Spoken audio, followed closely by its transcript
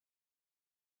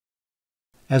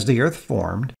As the Earth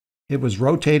formed, it was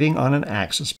rotating on an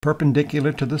axis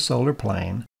perpendicular to the solar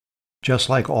plane, just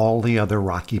like all the other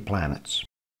rocky planets.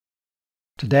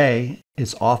 Today,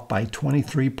 it's off by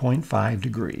 23.5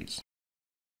 degrees.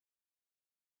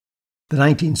 The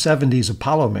 1970s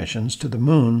Apollo missions to the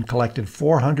Moon collected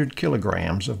 400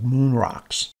 kilograms of moon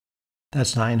rocks.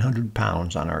 That's 900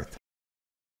 pounds on Earth.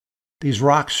 These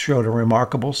rocks showed a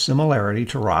remarkable similarity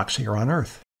to rocks here on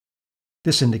Earth.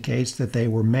 This indicates that they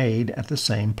were made at the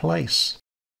same place.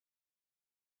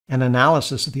 An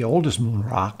analysis of the oldest moon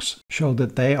rocks showed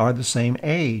that they are the same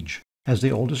age as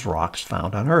the oldest rocks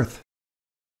found on Earth.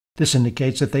 This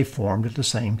indicates that they formed at the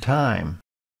same time.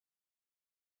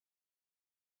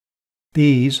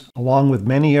 These, along with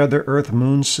many other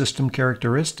Earth-Moon system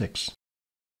characteristics,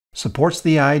 supports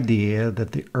the idea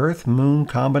that the Earth-Moon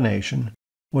combination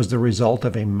was the result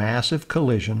of a massive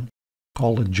collision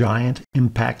called a giant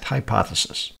impact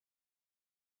hypothesis.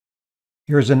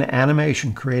 Here's an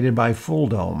animation created by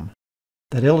Fulldome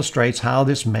that illustrates how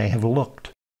this may have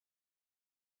looked.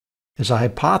 It's a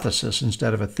hypothesis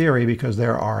instead of a theory because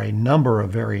there are a number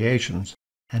of variations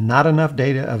and not enough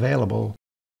data available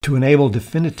to enable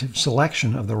definitive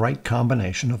selection of the right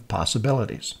combination of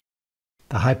possibilities.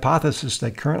 The hypothesis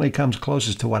that currently comes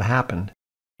closest to what happened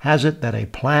has it that a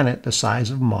planet the size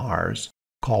of Mars,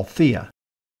 called Theia,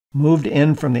 moved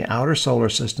in from the outer solar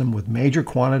system with major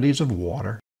quantities of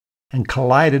water and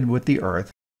collided with the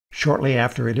Earth shortly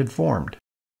after it had formed.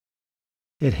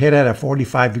 It hit at a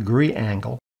 45-degree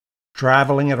angle,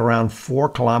 traveling at around 4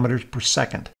 kilometers per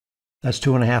second. That's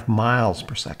 2.5 miles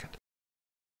per second.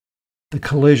 The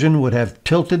collision would have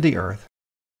tilted the Earth,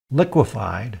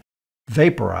 liquefied,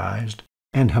 vaporized,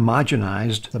 and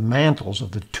homogenized the mantles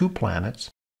of the two planets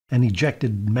and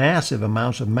ejected massive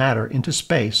amounts of matter into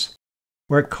space,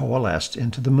 where it coalesced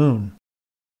into the Moon.